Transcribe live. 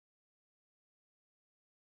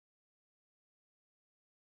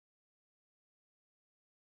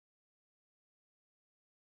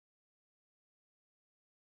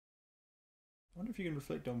I wonder if you can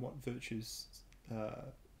reflect on what virtues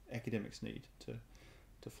academics need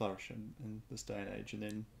to flourish in this day and age, and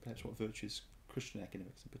then perhaps what virtues Christian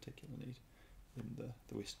academics in particular need in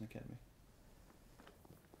the Western Academy.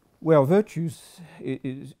 Well, virtues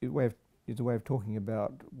is a way of talking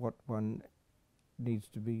about what one needs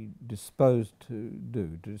to be disposed to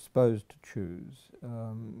do, disposed to choose,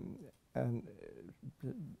 and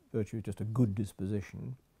virtue is just a good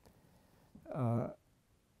disposition.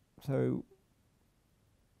 So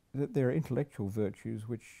there are intellectual virtues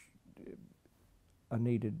which are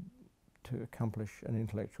needed to accomplish an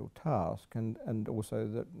intellectual task, and also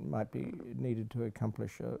that might be needed to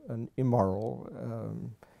accomplish an immoral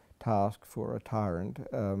task for a tyrant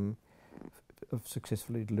of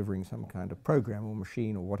successfully delivering some kind of program or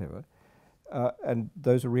machine or whatever. And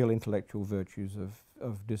those are real intellectual virtues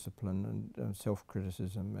of discipline and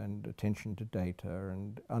self-criticism and attention to data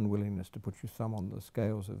and unwillingness to put your thumb on the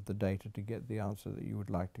scales of the data to get the answer that you would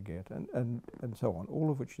like to get, and so on,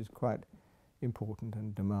 all of which is quite important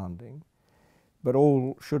and demanding. But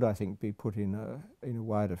all should, I think, be put in a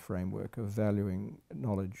wider framework of valuing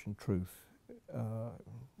knowledge and truth,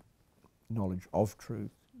 knowledge of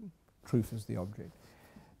truth, truth as the object,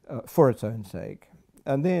 for its own sake.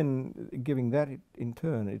 And then giving that in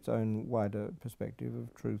turn its own wider perspective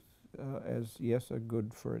of truth as, yes, a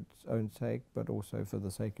good for its own sake, but also for the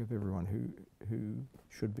sake of everyone who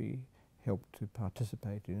should be helped to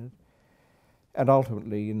participate in it. And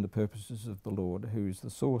ultimately in the purposes of the Lord, who is the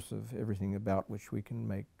source of everything about which we can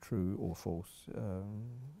make true or false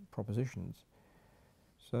propositions.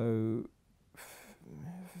 So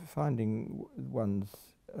finding one's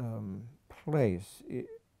place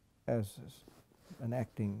as an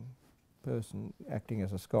acting person, acting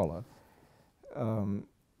as a scholar,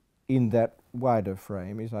 in that wider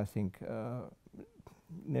frame is, I think,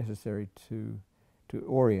 necessary to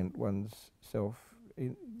orient one's self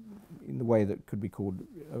in the way that could be called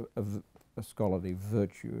a scholarly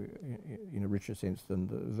virtue in a richer sense than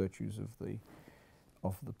the virtues of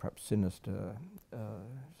the perhaps sinister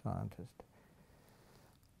scientist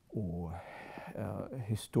or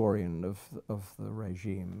historian of the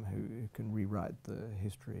regime who can rewrite the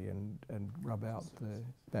history and rub out the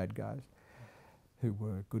bad guys who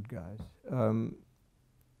were good guys.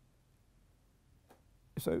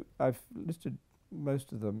 So I've listed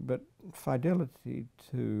most of them, but fidelity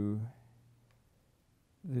to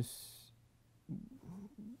this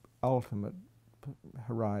ultimate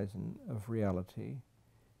horizon of reality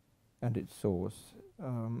and its source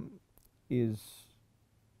is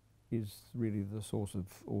really the source of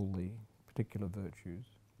all the particular virtues.